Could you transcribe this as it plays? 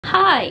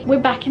Hi, we're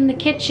back in the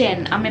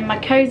kitchen. I'm in my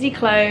cozy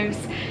clothes.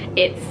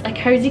 It's a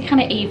cozy kind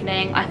of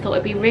evening. I thought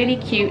it'd be really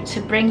cute to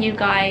bring you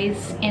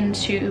guys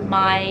into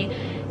my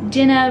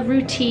dinner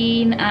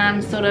routine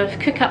and sort of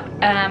cook up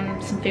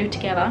some food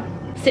together.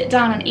 Sit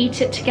down and eat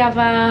it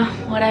together,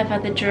 whatever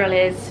the drill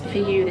is for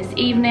you this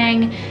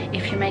evening.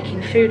 If you're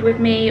making food with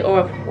me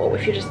or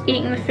if you're just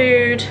eating the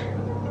food,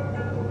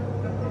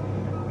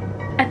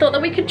 I thought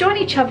that we could join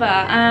each other.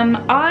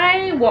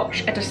 I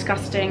watch a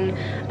disgusting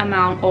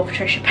amount of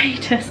Trisha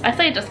Paytas. I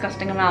say a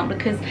disgusting amount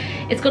because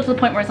it's got to the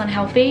point where it's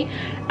unhealthy.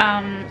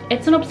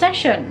 It's an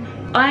obsession.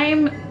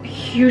 I'm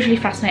hugely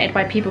fascinated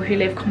by people who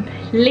live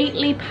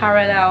completely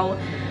parallel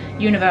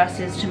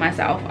universes to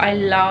myself. I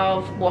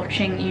love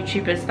watching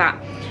YouTubers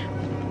that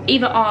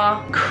either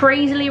are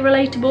crazily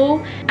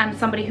relatable and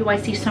somebody who I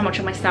see so much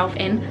of myself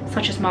in,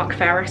 such as Mark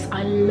Ferris.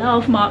 I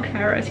love Mark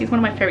Ferris. He's one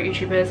of my favorite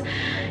YouTubers.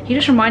 He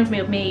just reminds me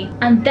of me.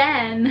 And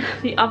then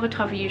the other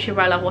type of YouTuber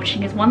I love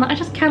watching is one that I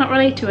just cannot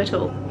relate to at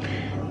all.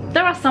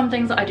 There are some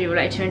things that I do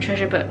relate to in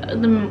Trisha, but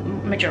the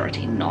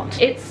majority not.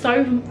 It's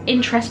so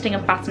interesting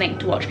and fascinating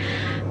to watch.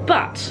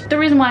 But the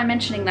reason why I'm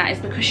mentioning that is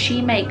because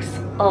she makes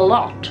a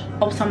lot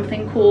of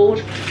something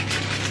called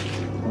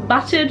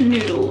buttered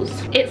noodles.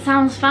 It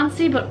sounds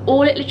fancy, but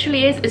all it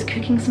literally is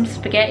cooking some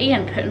spaghetti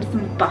and putting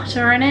some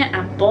butter in it,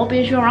 and Bob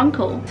is your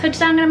uncle. So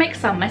today I'm gonna make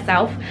some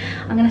myself.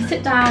 I'm gonna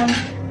sit down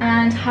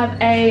and have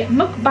a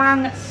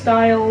mukbang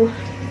style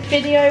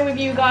video with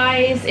you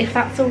guys, if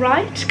that's all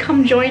right.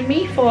 Come join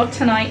me for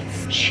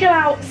tonight's chill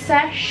out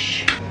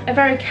sesh. A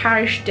very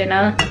carish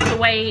dinner. The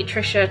way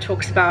Trisha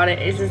talks about it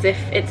is as if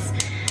it's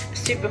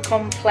super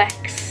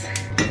complex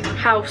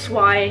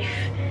housewife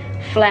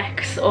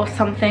flex or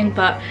something,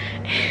 but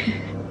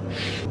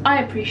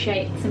I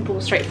appreciate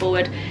simple,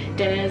 straightforward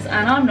dinners,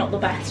 and I'm not the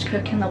best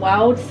cook in the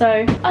world,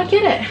 so I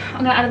get it.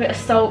 I'm gonna add a bit of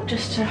salt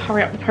just to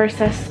hurry up the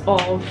process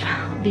of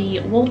the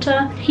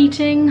water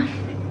heating.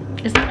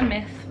 Is that a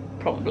myth?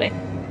 Probably.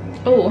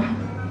 Oh,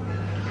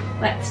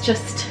 let's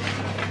just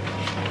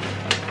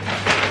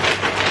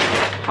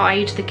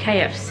hide the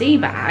KFC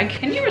bag.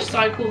 Can you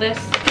recycle this?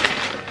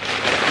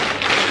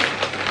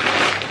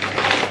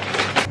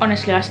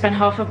 Honestly, I spent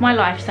half of my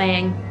life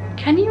saying,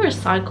 can you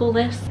recycle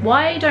this?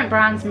 Why don't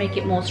brands make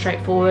it more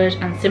straightforward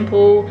and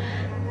simple?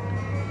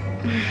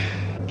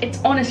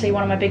 It's honestly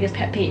one of my biggest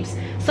pet peeves.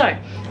 So,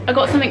 I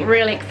got something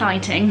really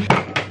exciting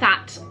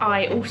that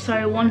I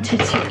also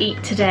wanted to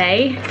eat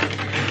today.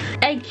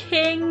 A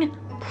king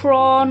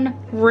prawn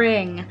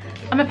ring.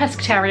 I'm a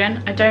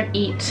pescatarian. I don't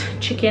eat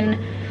chicken,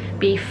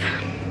 beef,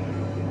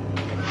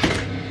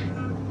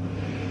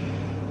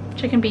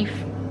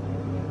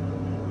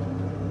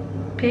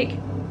 pig.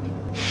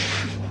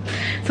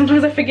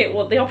 Sometimes I forget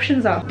what the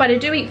options are, but I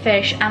do eat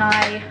fish, and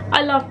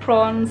I love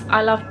prawns.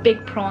 I love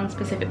big prawns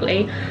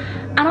specifically,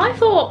 and I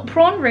thought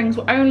prawn rings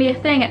were only a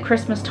thing at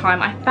Christmas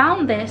time. I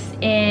found this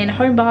in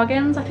Home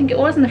Bargains, I think it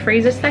was, in the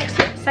freezer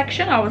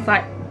section. I was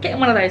like, getting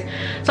one of those.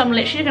 So I'm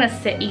literally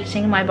gonna sit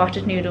eating my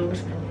buttered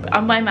noodles,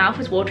 and my mouth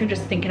is watering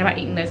just thinking about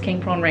eating those king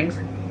prawn rings.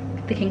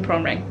 The king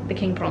prawn ring, the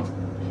king prawns.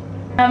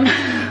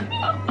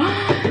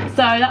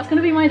 So that's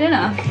gonna be my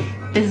dinner.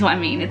 This is what I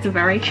mean. It's a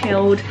very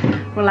chilled,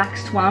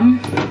 relaxed one.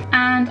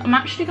 And I'm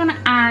actually gonna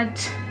add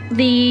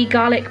the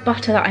garlic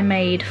butter that I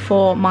made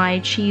for my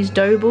cheese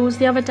dough balls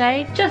the other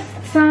day. Just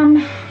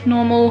some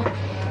normal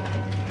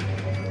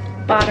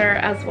butter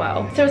as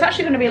well. So it's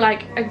actually gonna be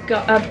like a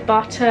garlic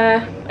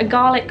butter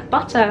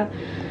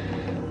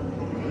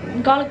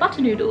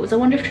noodles. I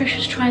wonder if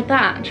Trisha's tried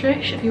that.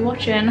 Trish, if you're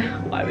watching,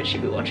 why would she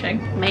be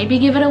watching? Maybe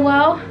give it a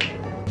whirl.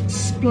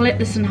 Split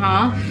this in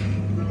half.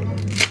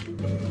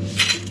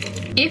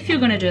 If you're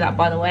gonna do that,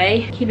 by the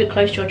way, keep it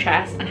close to your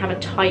chest and have a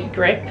tight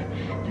grip,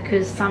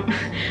 because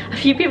a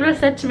few people have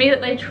said to me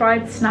that they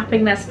tried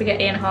snapping their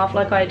spaghetti in half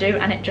like I do,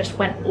 and it just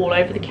went all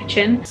over the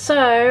kitchen.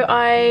 So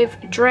I've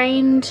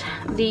drained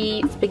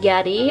the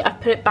spaghetti.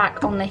 I've put it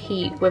back on the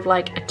heat with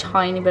like a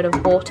tiny bit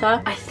of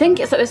water. I think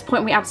it's at this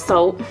point we add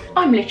salt.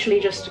 I'm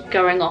literally just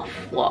going off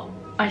what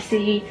I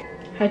see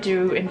her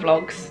do in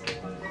vlogs.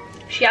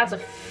 She adds a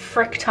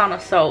frick ton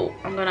of salt.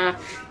 I'm gonna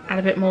add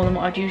a bit more than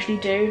what I'd usually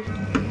do.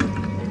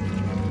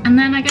 And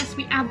then I guess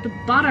we add the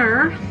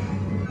butter.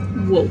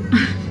 Whoa.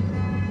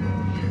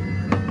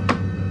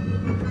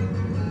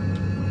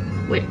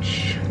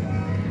 Which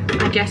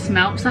I guess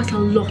melts. That's a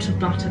lot of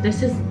butter.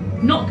 This is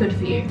not good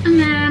for you. And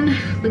then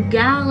the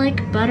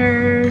garlic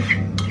butter.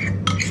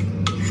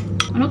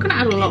 I'm not gonna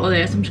add a lot of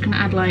this. I'm just gonna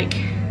add like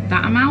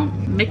that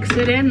amount. Mix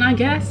it in, I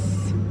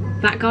guess.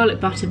 That garlic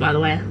butter, by the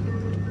way,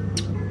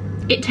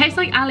 it tastes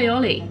like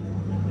alioli.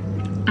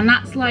 And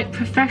that's like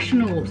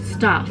professional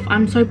stuff.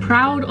 I'm so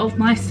proud of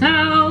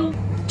myself.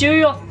 Do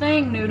your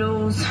thing,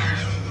 noodles.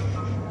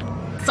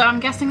 So I'm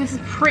guessing this is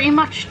pretty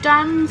much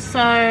done,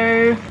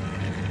 so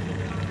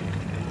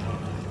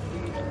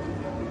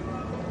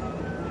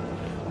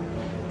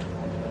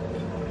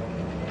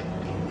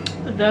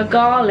the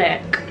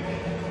garlic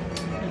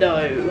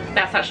though,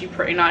 that's actually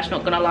pretty nice,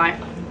 not gonna lie.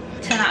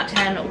 10 out of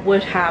 10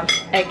 would have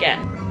again.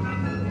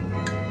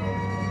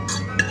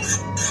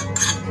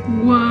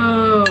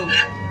 Whoa.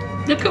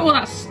 Look at all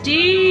that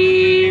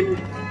steam.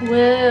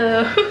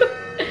 Whoa.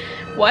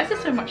 Why is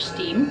there so much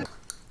steam?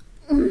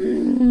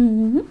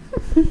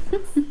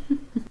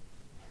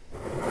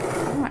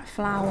 Alright,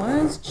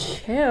 flowers,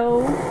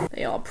 chill.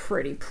 They are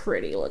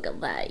pretty, look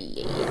at that,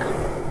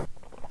 yeah.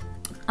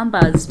 I'm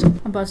buzzed.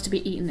 I'm buzzed to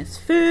be eating this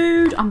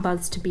food. I'm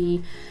buzzed to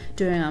be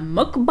doing a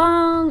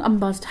mukbang. I'm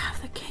buzzed to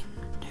have the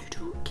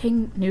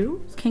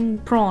king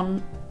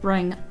prawn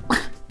ring.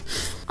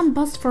 I'm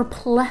buzzed for a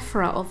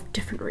plethora of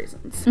different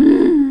reasons.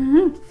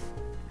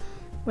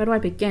 Where do I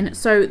begin?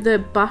 So the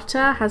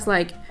butter has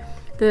like,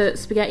 the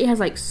spaghetti has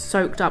like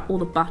soaked up all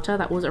the butter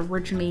that was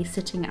originally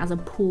sitting as a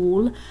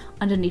pool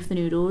underneath the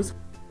noodles.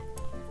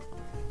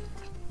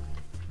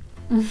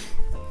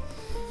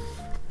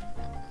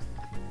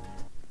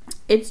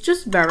 It's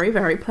just very,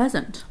 very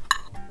pleasant.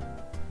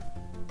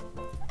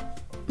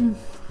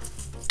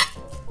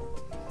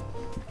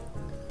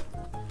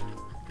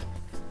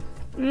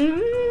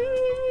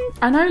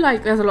 I know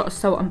like there's a lot of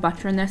salt and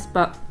butter in this,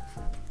 but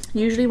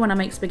usually when I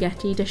make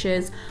spaghetti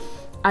dishes,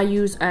 I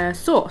use a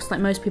sauce. Like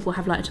most people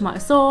have like a tomato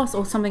sauce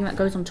or something that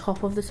goes on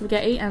top of the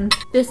spaghetti, and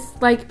this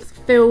like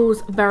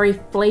feels very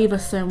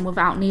flavoursome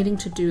without needing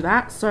to do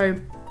that. So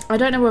I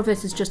don't know whether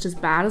this is just as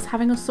bad as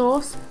having a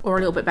sauce or a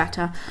little bit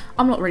better.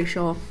 I'm not really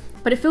sure,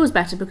 but it feels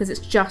better because it's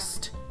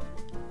just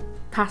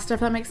pasta, if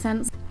that makes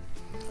sense.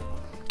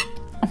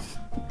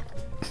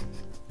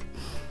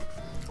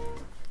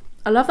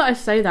 I love that I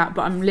say that,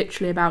 but I'm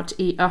literally about to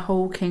eat a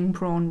whole king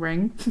prawn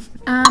ring.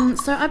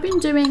 So I've been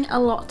doing a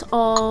lot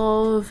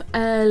of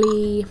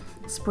early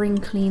spring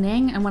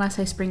cleaning, and when I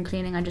say spring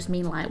cleaning, I just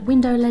mean like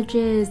window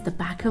ledges, the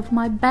back of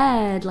my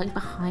bed, like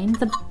behind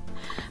the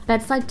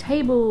bedside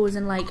tables,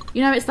 and like,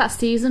 you know, it's that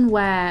season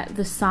where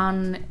the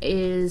sun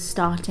is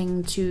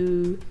starting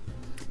to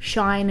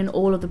shine in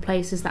all of the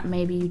places that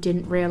maybe you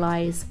didn't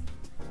realise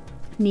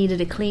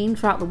needed a clean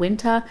throughout the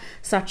winter,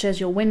 such as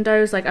your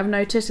windows. Like I've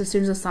noticed as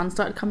soon as the sun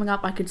started coming up,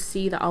 I could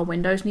see that our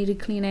windows needed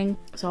cleaning,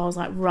 so I was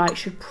like, right,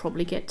 should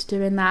probably get to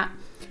doing that.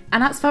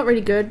 And that's felt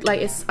really good.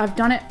 Like I've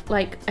done it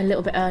like a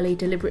little bit early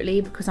deliberately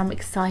because I'm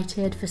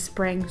excited for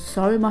spring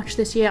so much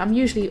this year. I'm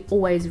usually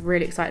always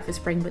really excited for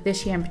spring, but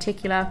this year in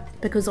particular,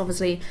 because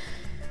obviously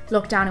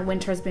lockdown in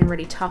winter has been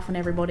really tough on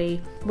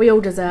everybody. We all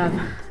deserve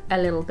a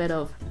little bit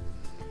of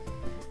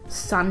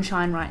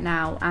sunshine right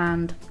now,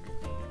 and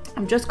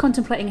I'm just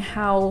contemplating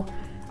how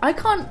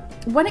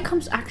when it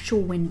comes to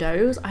actual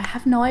windows, I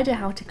have no idea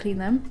how to clean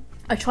them.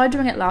 I tried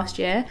doing it last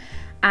year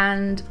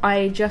and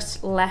I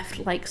just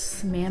left like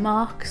smear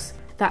marks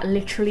that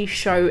literally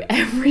show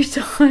every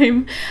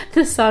time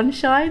the sun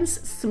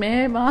shines.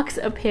 Smear marks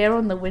appear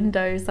on the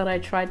windows that I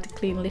tried to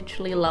clean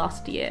literally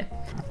last year.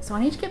 So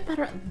I need to get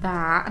better at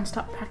that and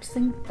start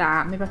practicing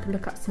that. Maybe I could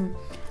look up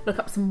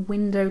some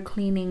window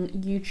cleaning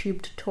YouTube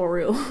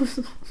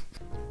tutorials.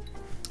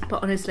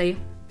 But honestly,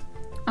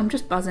 I'm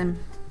just buzzing.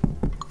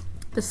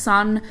 The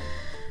sun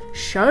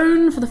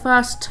shone for the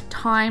first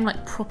time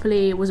like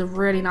properly. It was a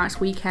really nice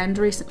weekend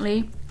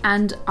recently,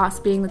 and us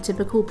being the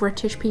typical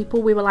British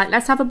people, we were like,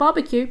 let's have a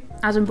barbecue.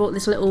 Adam bought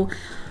this little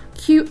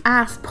cute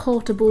ass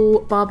portable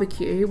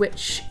barbecue,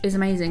 which is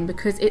amazing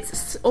because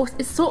it's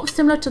sort of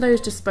similar to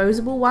those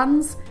disposable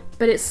ones,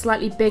 but it's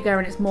slightly bigger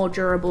and it's more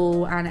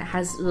durable, and it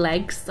has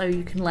legs so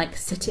you can like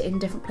sit it in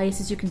different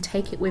places. You can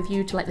take it with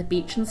you to like the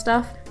beach and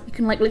stuff. You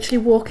can like literally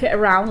walk it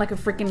around like a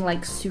freaking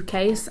like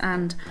suitcase,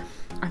 and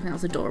I think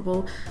that's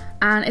adorable.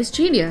 And it's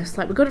genius.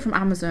 Like we got it from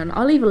Amazon.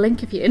 I'll leave a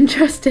link if you're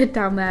interested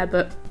down there,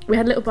 but we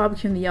had a little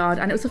barbecue in the yard,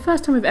 and it was the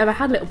first time we've ever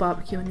had a little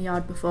barbecue in the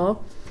yard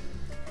before.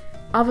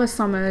 Other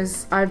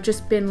summers I've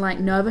just been like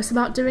nervous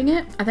about doing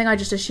it. I think I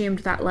just assumed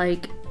that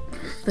like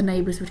the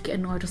neighbours would get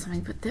annoyed or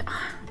something, but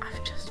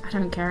I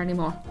don't care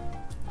anymore.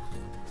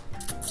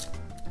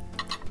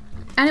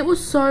 And it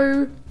was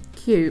so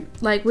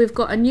cute. Like we've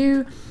got a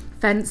new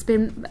fence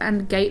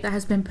and gate that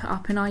has been put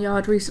up in our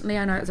yard recently.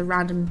 I know it's a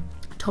random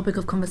topic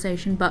of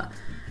conversation, but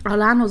our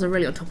landlords are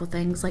really on top of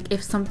things. Like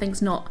if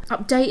something's not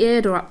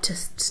updated or up to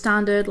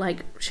standard,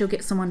 like she'll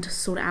get someone to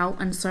sort it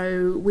out. And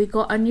so we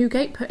got a new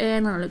gate put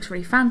in, and it looks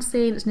really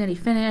fancy, and it's nearly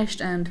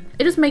finished, and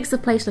it just makes the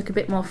place look a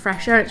bit more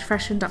fresher. It's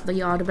freshened up the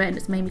yard a bit, and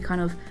it's made me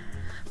kind of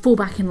fall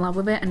back in love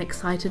with it and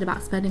excited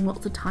about spending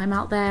lots of time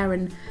out there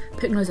and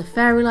putting loads of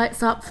fairy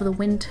lights up for the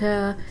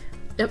winter.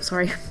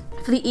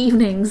 For the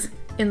evenings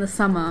in the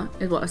summer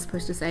is what I was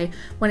supposed to say,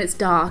 when it's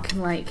dark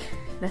and like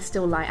there's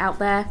still light out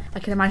there. I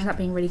can imagine that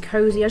being really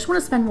cozy. I just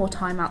want to spend more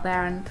time out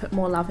there and put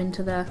more love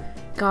into the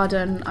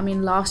garden. I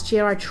mean, last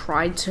year I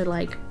tried to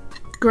like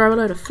grow a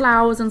load of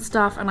flowers and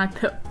stuff, and I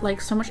put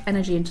like so much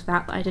energy into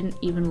that I didn't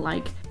even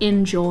like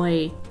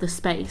enjoy the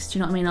space. Do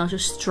you know what I mean? I was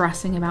just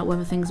stressing about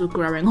whether things were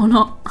growing or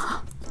not.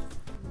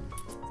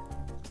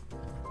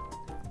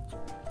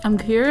 I'm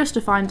curious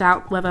to find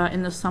out whether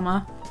in the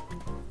summer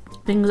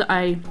things that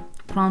I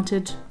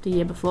planted the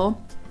year before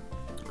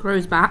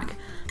grows back,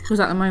 because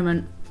at the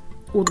moment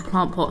all the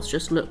plant pots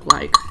just look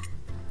like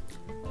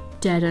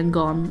dead and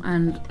gone,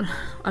 and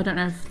I don't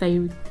know if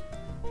they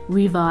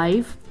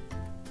revive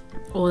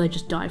or they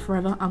just die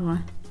forever. I don't know.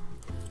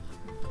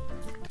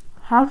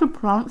 How do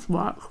plants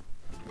work?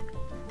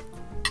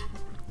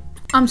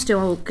 I'm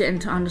still getting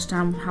to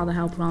understand how the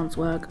hell plants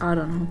work. I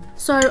don't know.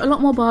 So a lot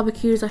more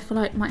barbecues I feel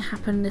like might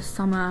happen this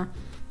summer.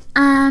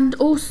 And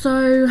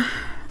also,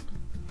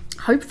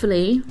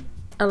 hopefully,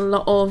 a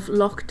lot of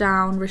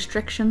lockdown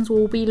restrictions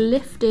will be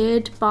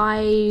lifted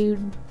by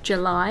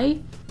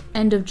July,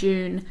 end of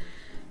June,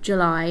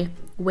 July,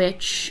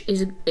 which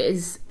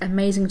is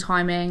amazing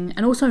timing,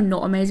 and also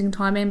not amazing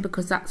timing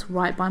because that's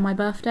right by my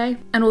birthday.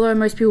 And although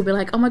most people will be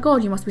like, oh my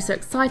god, you must be so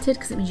excited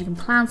because it means you can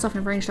plan stuff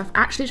and arrange stuff,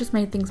 actually it just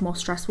made things more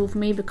stressful for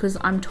me because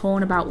I'm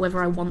torn about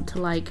whether I want to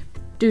like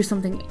do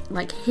something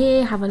like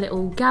here, have a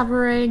little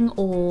gathering,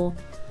 or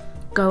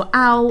go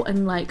out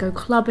and like go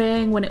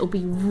clubbing when it will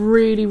be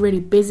really, really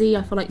busy.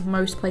 I feel like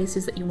most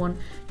places that you'd want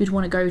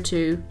to go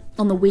to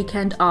on the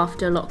weekend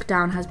after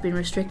lockdown has been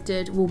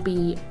restricted will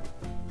be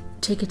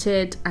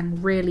ticketed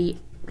and really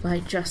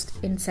like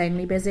just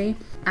insanely busy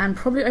and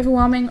probably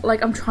overwhelming.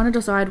 Like I'm trying to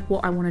decide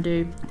what I want to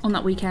do on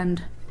that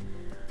weekend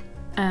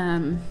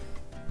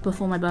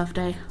before my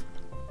birthday.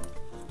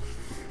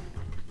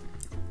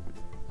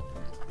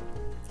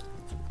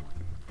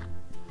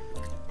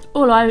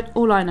 All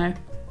I know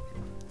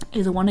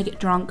is I want to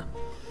get drunk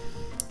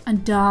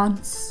and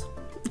dance,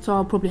 so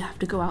I'll probably have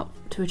to go out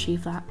to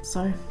achieve that.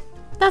 So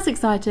that's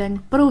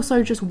exciting, but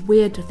also just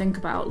weird to think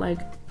about. Like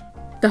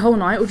the whole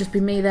night will just be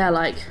me there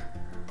like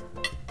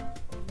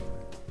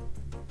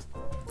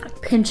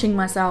pinching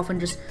myself and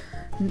just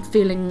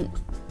feeling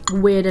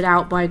weirded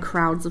out by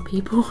crowds of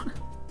people.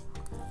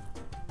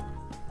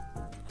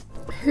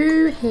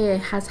 Who here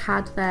has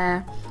had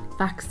their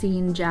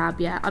vaccine jab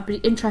yet? I'd be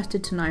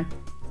interested to know.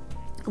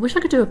 I wish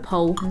I could do a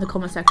poll in the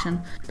comment section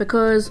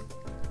because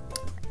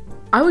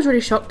I was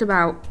really shocked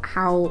about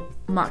how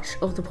much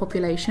of the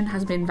population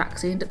has been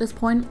vaccinated at this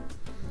point,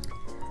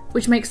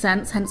 which makes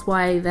sense, hence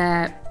why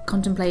they're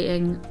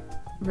contemplating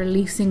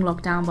releasing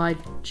lockdown by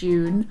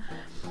June.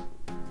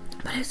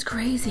 But it's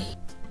crazy.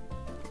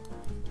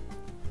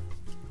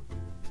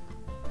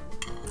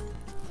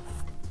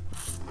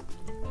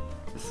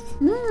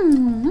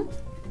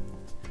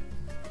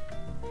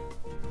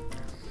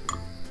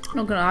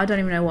 Not gonna, I don't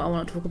even know what I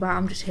want to talk about.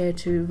 I'm just here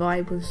to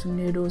vibe with some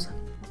noodles.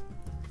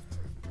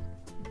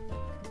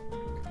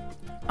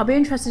 I'll be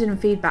interested in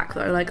feedback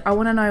though. Like I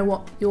want to know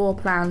what your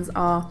plans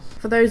are.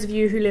 For those of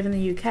you who live in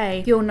the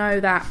UK, you'll know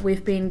that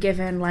we've been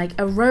given like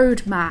a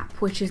roadmap,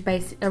 which is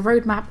basically a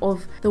roadmap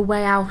of the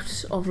way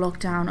out of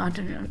lockdown. I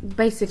don't know.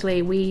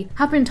 Basically, we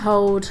have been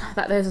told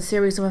that there's a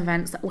series of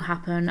events that will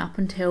happen up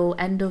until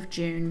end of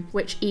June,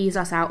 which ease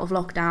us out of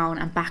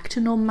lockdown and back to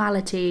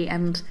normality.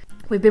 And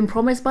we've been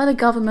promised by the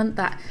government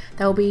that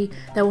there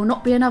will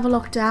not be another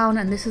lockdown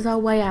and this is our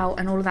way out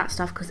and all of that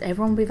stuff because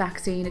everyone will be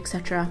vaccinated,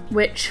 etc.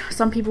 Which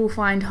some people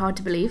find hard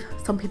to believe.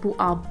 Some people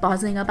are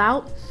buzzing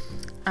about.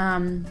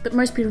 But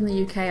most people in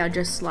the UK are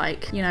just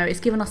like, you know, it's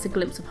given us a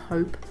glimpse of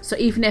hope. So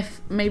even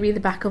if maybe in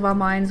the back of our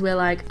minds we're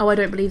like, oh, I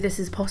don't believe this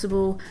is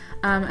possible,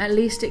 at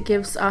least it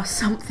gives us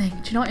something.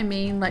 Do you know what I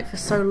mean? Like for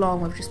so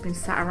long we've just been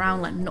sat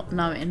around like not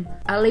knowing.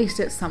 At least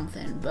it's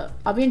something. But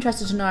I'll be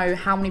interested to know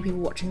how many people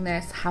watching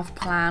this have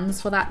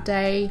plans for that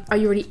day. Are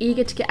you really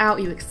eager to get out?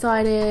 Are you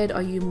excited?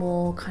 Are you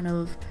more kind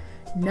of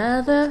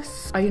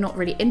nervous? Are you not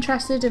really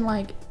interested in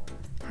like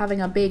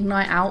having a big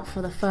night out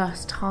for the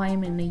first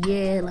time in a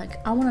year?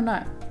 Like, I want to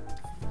know.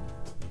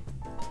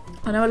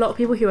 I know a lot of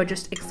people who are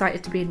just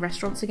excited to be in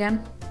restaurants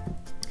again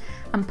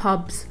and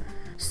pubs.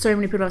 So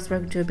many people I've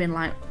spoken to have been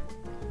like,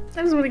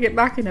 I just want to get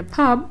back in a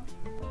pub.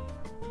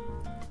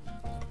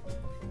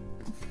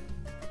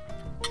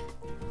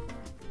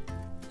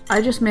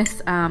 I just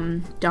miss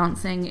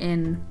dancing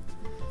in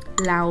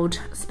loud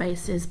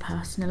spaces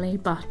personally,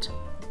 but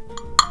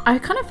I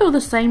kind of feel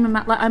the same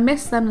amount, like I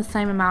miss them the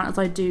same amount as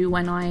I do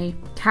when I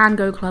can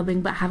go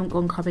clubbing but haven't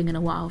gone clubbing in a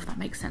while, if that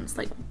makes sense.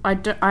 Like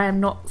I am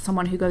not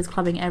someone who goes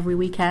clubbing every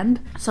weekend.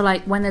 So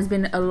like when there's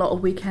been a lot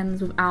of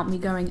weekends without me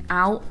going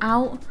out,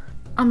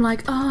 I'm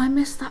like, oh, I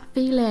miss that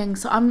feeling.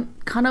 So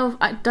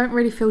I don't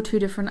really feel too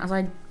different as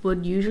I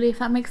would usually, if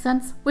that makes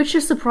sense. Which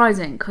is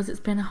surprising because it's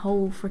been a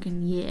whole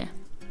freaking year.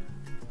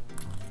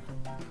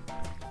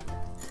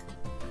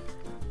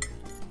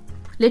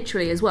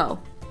 Literally as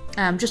well.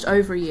 Just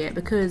over a year,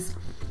 because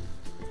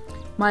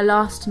my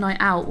last night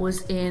out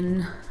was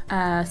in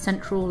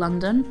central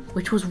London,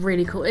 which was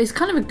really cool. It's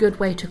kind of a good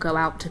way to go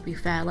out, to be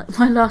fair. Like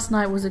my last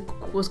night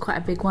was quite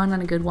a big one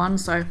and a good one,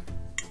 so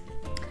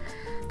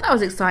that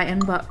was exciting.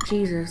 But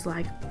Jesus,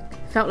 like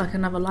felt like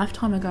another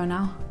lifetime ago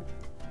now.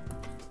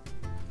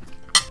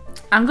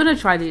 I'm gonna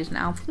try these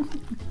now.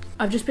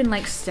 I've just been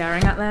like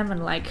staring at them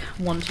and like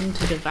wanting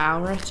to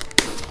devour it.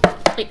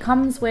 It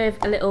comes with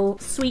a little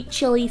sweet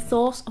chili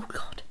sauce. Oh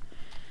god.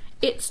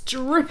 It's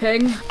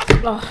dripping.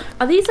 Oh,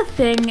 are these a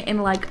thing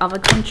in like other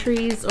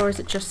countries or is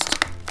it just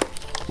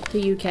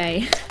the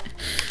UK?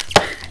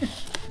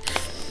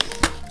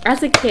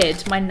 As a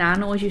kid, my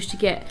nan always used to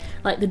get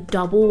like the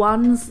double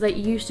ones. They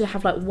used to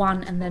have like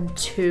one and then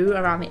two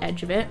around the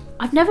edge of it.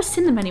 I've never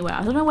seen them anywhere.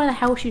 I don't know where the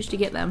hell she used to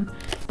get them.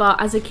 But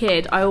as a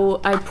kid,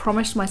 I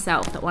promised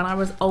myself that when I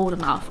was old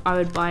enough, I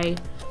would buy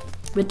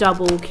the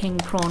double king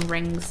prawn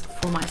rings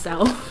for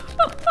myself.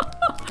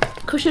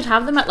 I should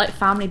have them at like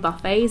family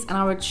buffets, and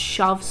I would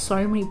shove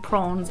so many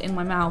prawns in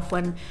my mouth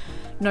when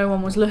no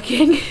one was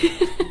looking.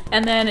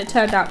 And then it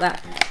turned out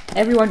that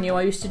everyone knew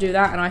I used to do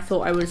that, and I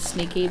thought I was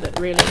sneaky, but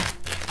really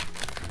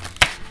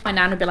my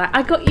nan would be like,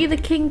 I got you the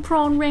king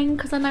prawn ring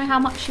because I know how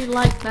much you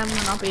like them,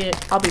 and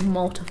I'll be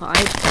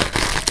mortified.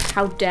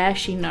 How dare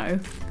she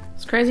know?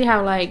 It's crazy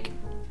how like,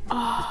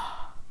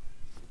 oh,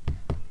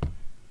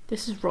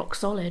 this is rock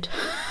solid.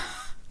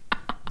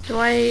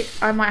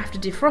 I might have to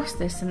defrost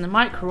this in the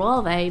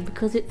microwave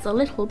because it's a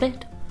little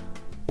bit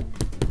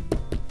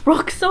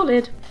rock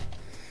solid.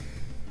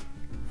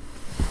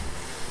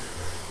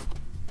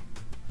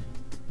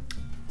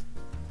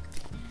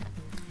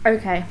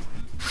 Okay,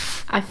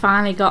 I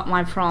finally got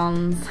my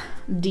prawns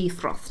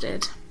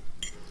defrosted.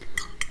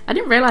 I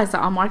didn't realise that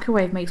our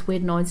microwave makes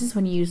weird noises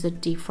when you use the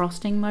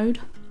defrosting mode.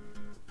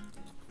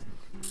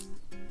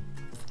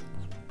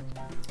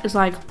 It's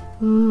like,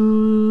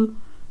 ooh,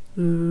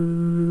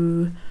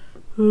 ooh,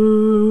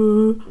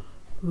 ooh,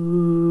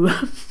 ooh.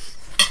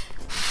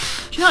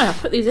 Do you know, I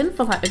put these in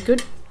for like a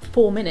good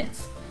 4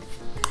 minutes.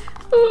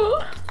 Ooh.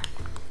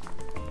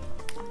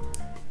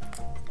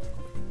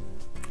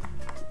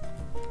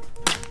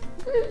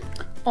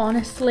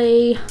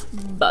 Honestly,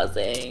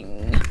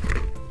 buzzing.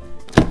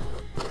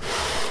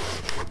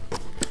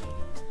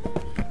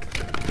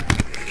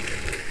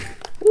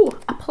 Ooh,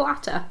 a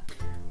platter.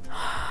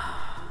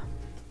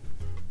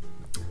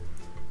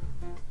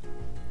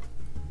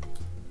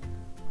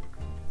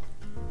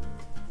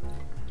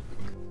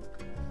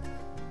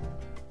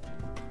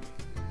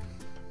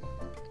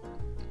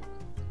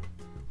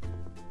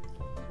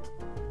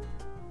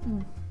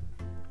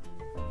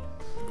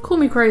 Call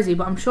me crazy,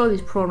 but I'm sure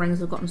these prawn rings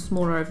have gotten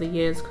smaller over the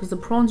years because the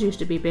prawns used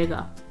to be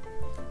bigger.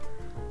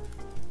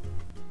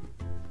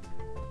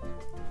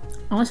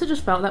 Unless it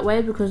just felt that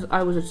way because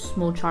I was a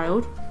small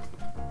child.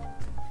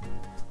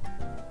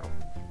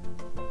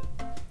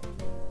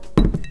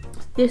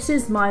 This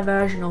is my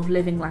version of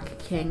living like a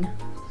king.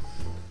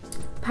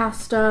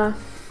 Pasta,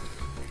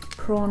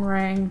 prawn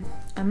ring.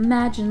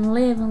 Imagine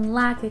living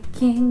like a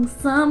king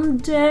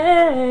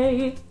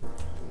someday.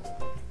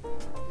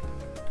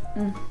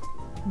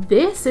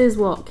 This is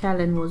what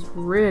Kellen was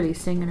really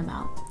singing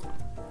about.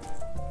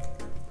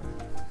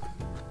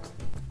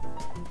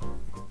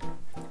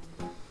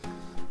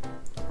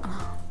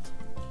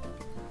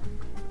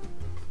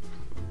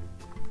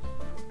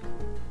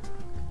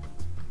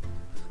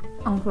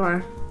 I'm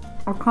sorry,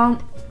 I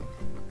can't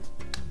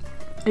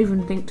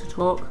even think to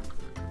talk.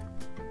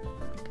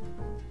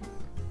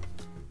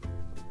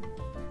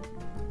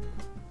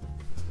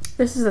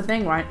 This is the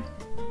thing, right?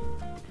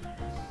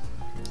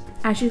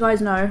 As you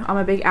guys know, I'm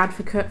a big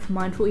advocate for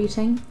mindful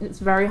eating. It's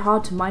very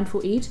hard to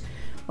mindful eat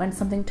when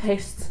something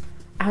tastes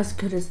as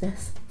good as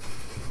this.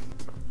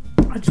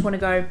 I just want to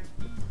go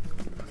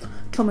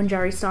Tom and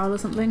Jerry style or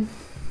something.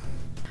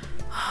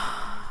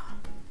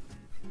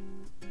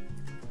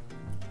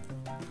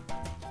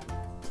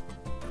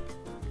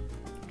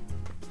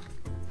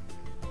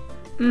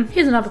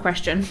 Here's another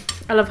question.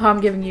 I love how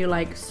I'm giving you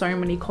like so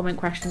many comment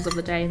questions of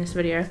the day in this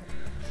video.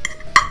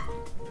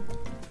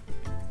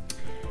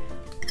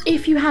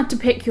 If you had to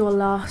pick your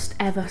last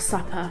ever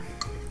supper,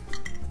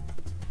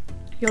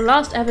 your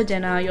last ever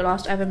dinner, your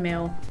last ever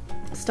meal,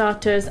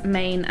 starters,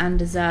 main and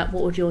dessert,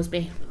 what would yours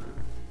be?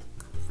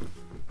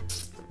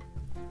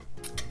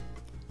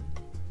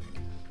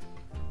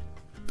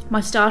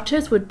 My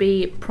starters would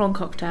be prawn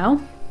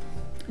cocktail,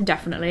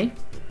 definitely.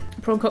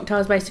 Prawn cocktail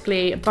is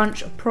basically a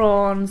bunch of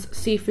prawns,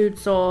 seafood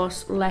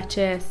sauce,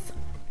 lettuce.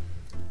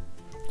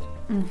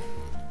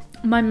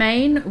 My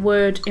main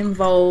would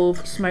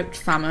involve smoked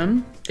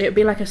salmon. It would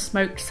be like a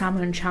smoked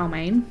salmon chow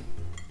mein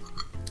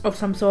of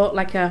some sort,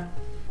 like a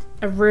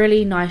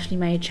really nicely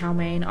made chow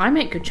mein. I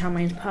make good chow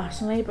meins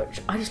personally, but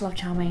I just love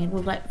chow mein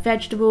with like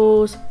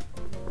vegetables,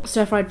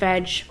 stir-fried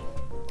veg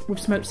with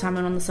smoked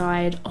salmon on the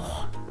side.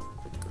 Oh.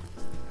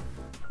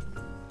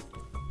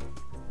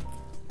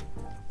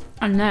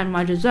 And then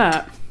my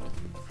dessert,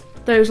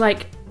 those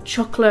like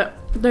chocolate,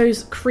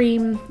 those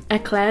cream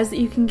eclairs that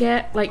you can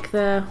get, like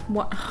the,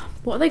 what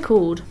are they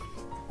called?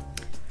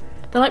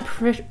 They're like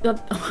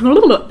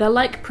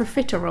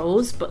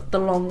profiteroles, but the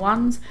long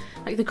ones,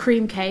 like the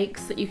cream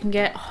cakes that you can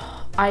get.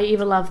 Oh, I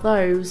either love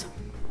those.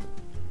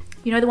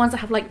 You know the ones that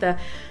have like the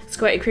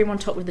squirty cream on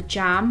top with the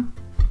jam?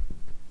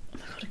 Oh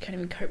my god, I can't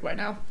even cope right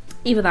now.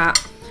 Either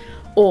that,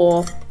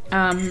 or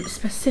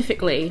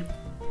specifically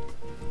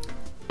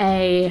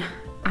a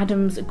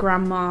Adam's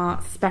grandma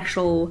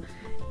special.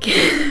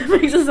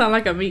 Makes it sound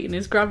like I'm eating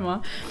his grandma.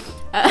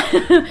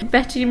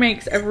 Betty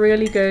makes a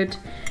really good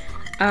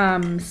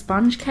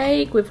sponge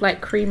cake with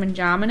like cream and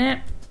jam in it.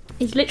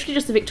 It's literally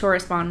just a Victoria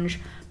sponge,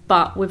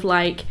 but with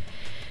like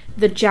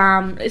the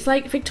jam. It's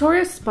like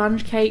Victoria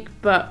sponge cake,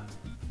 but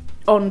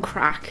on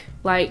crack.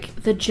 Like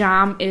the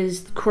jam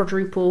is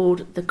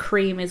quadrupled, the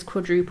cream is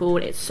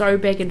quadrupled. It's so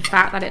big and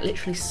fat that it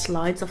literally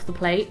slides off the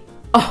plate.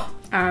 Oh,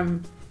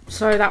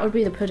 so that would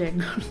be the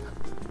pudding.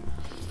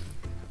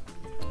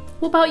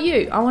 What about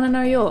you? I want to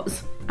know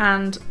yours.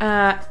 And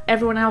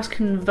everyone else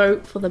can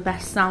vote for the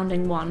best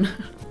sounding one.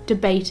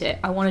 Debate it.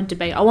 I want to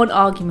debate. I want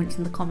arguments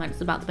in the comments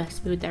about the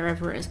best food there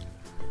ever is.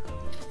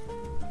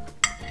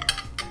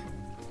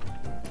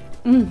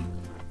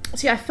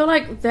 See, I feel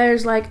like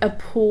there's like a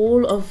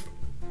pool of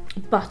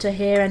butter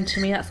here, and to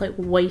me that's like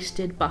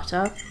wasted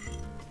butter.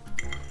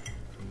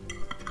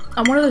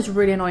 I'm one of those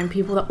really annoying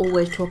people that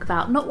always talk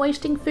about not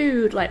wasting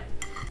food. Like,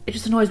 it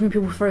just annoys me when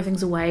people throw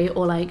things away,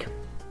 or like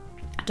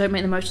don't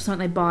make the most of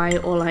something they buy,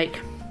 or like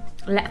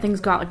let things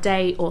go out of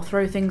date, or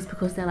throw things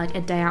because they're like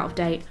a day out of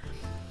date.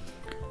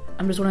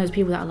 I'm just one of those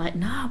people that are like,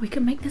 no, we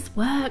can make this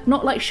work.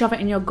 Not like shove it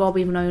in your gob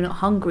even though you're not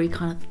hungry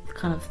kind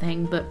of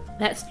thing, but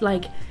let's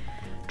like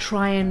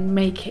try and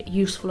make it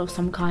useful of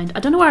some kind.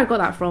 I don't know where I got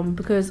that from,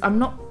 because I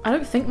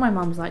don't think my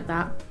mum's like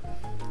that.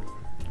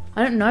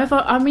 I don't know if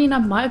I mean I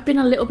might have been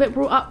a little bit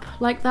brought up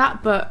like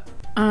that, but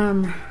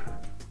I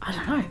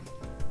don't know.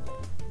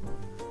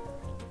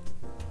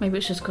 Maybe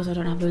it's just because I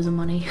don't have loads of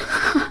money.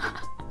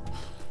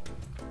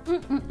 Do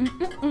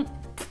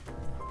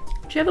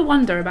you ever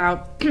wonder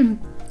about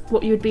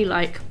what you would be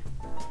like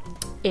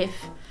if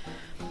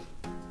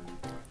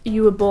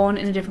you were born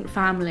in a different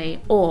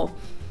family, or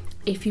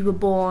if you were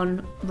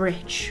born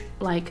rich?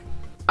 Like,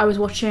 I was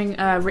watching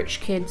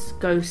Rich Kids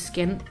Go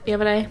Skint the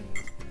other day,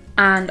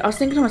 and I was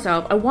thinking to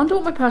myself, I wonder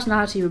what my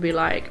personality would be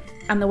like,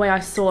 and the way I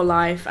saw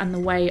life, and the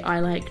way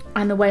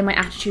my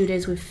attitude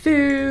is with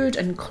food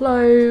and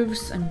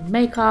clothes and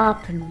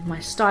makeup and my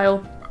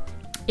style,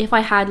 if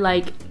I had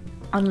like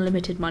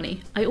unlimited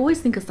money. I always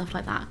think of stuff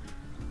like that.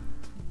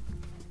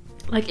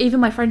 Like, even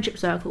my friendship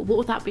circle, what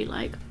would that be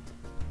like?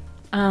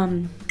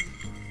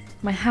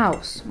 My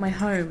house, my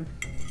home,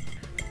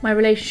 my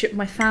relationship with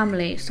my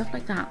family, stuff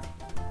like that.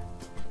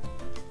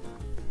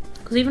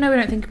 Because even though we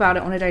don't think about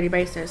it on a daily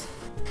basis,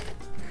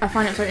 I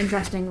find it so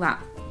interesting that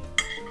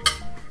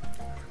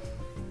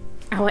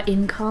our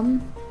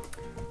income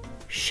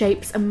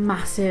shapes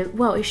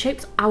it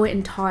shapes our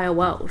entire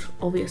world,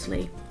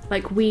 obviously.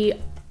 Like, we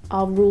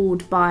are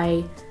ruled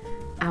by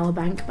our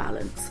bank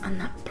balance, and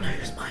that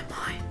blows my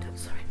mind.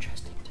 It's so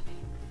interesting to me.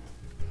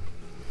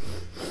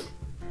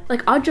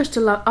 Like,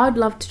 I'd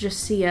love to just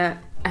see a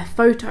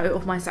photo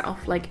of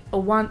myself, like a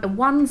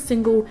one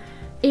single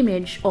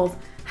image of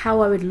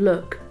how I would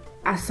look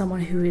as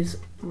someone who is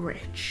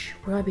rich.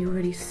 Would I be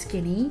really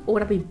skinny, or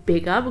would I be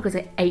bigger because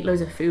I ate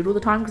loads of food all the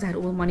time because I had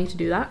all the money to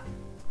do that?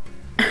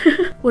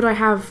 Would I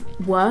have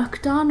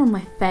work done on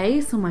my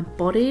face, on my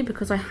body,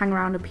 because I hang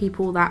around with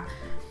people that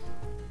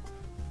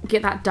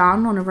get that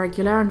done on a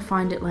regular and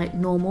find it like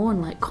normal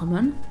and like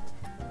common?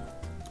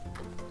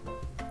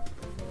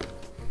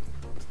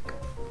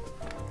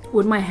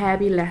 Would my hair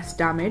be less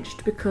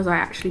damaged because I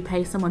actually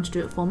pay someone to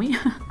do it for me?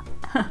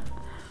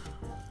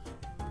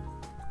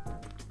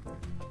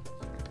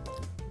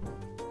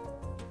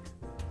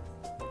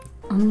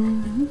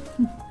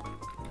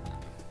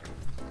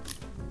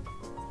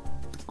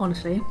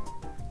 Honestly,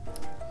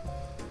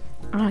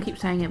 I know I keep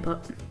saying it,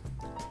 but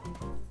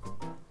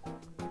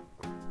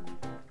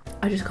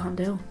I just can't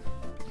deal.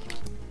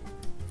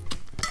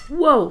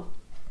 Whoa,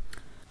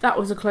 that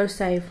was a close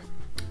save.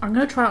 I'm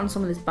gonna try it on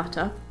some of this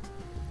butter.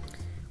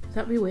 Would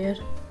that be weird?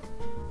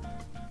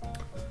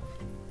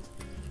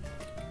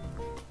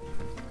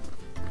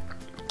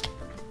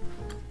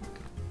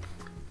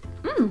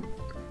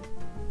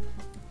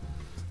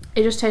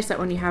 It just tastes like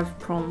when you have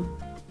prawn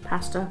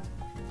pasta.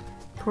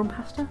 Prawn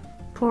pasta?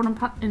 Prawn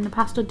in the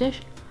pasta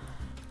dish.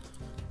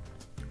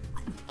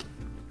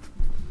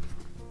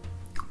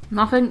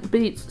 Nothing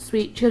beats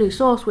sweet chili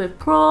sauce with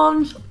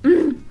prawns.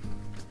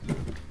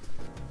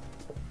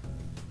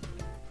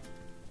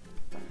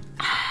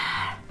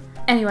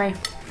 Anyway,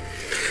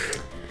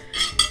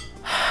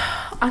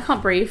 I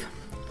can't breathe,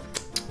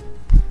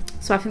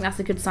 so I think that's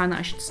a good sign that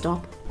I should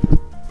stop.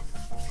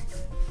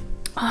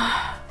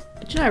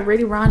 Do you know, a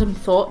really random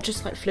thought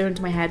just like flew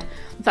into my head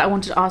that I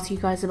wanted to ask you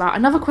guys about.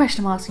 Another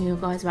question I'm asking you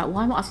guys about.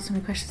 Why am I asking so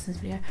many questions in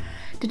this video?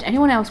 Did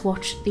anyone else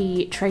watch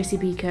the Tracy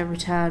Beaker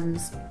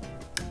Returns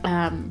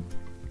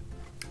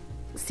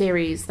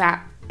series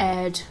that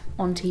aired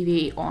on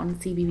TV on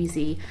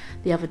CBBC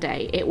the other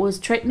day? It was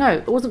no,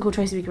 it wasn't called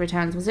Tracy Beaker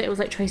Returns, was it? It was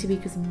like Tracy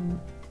Beaker's...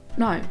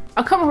 No, I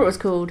can't remember what it was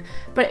called,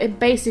 but it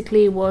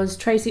basically was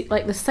Tracy,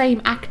 like the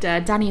same actor,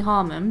 Danny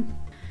Harmon,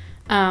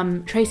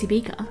 Tracy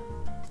Beaker,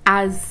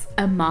 as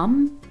a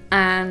mum,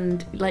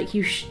 and like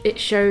it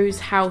shows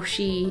how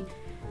she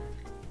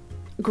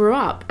grew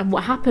up and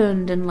what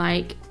happened, and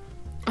like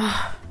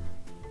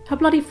her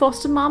bloody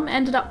foster mum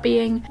ended up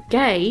being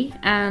gay,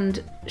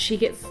 and she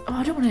gets... Oh,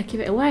 I don't want to give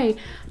it away.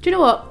 Do you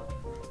know what?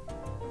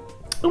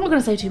 I'm not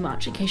going to say too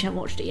much in case you haven't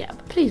watched it yet,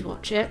 but please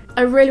watch it.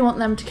 I really want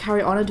them to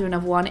carry on and do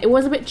another one. It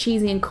was a bit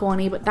cheesy and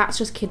corny, but that's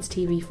just kids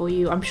TV for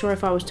you. I'm sure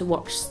if I was to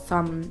watch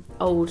some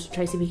old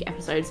Tracy Beaker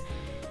episodes,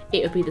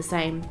 it would be the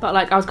same. But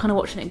like, I was kind of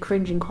watching it and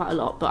cringing quite a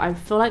lot, but I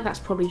feel like that's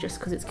probably just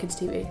because it's kids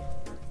TV.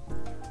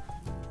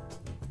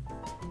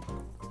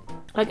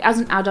 Like, as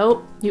an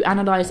adult, you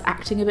analyse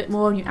acting a bit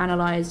more, and you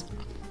analyse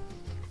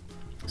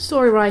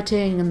story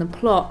writing and the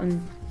plot,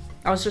 and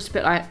I was just a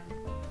bit like,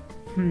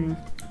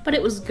 but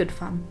it was good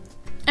fun.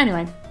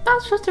 Anyway,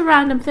 that's just a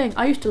random thing.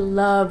 I used to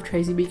love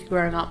Tracy Beaker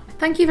growing up.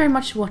 Thank you very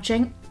much for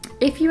watching.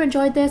 If you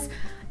enjoyed this,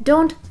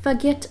 don't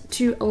forget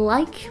to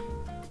like.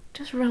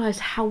 Just realised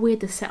how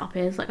weird this setup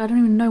is. Like, I don't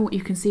even know what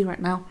you can see right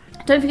now.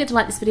 Don't forget to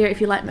like this video if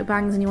you like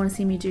mukbangs and you want to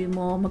see me do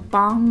more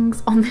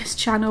mukbangs on this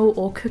channel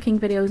or cooking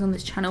videos on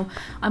this channel.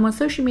 I'm on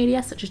social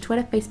media such as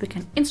Twitter, Facebook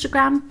and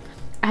Instagram.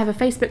 I have a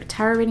Facebook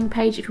tarot reading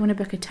page. If you want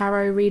to book a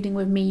tarot reading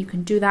with me, you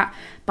can do that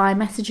by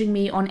messaging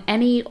me on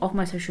any of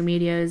my social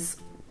medias,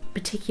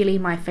 particularly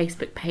my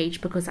Facebook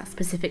page, because that's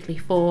specifically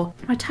for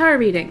my tarot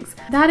readings.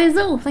 That is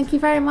all. Thank you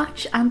very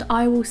much, and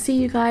I will see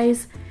you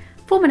guys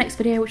for my next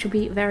video, which will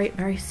be very,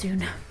 very soon.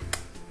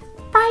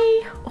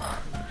 Bye! Oh,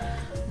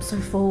 I'm so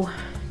full.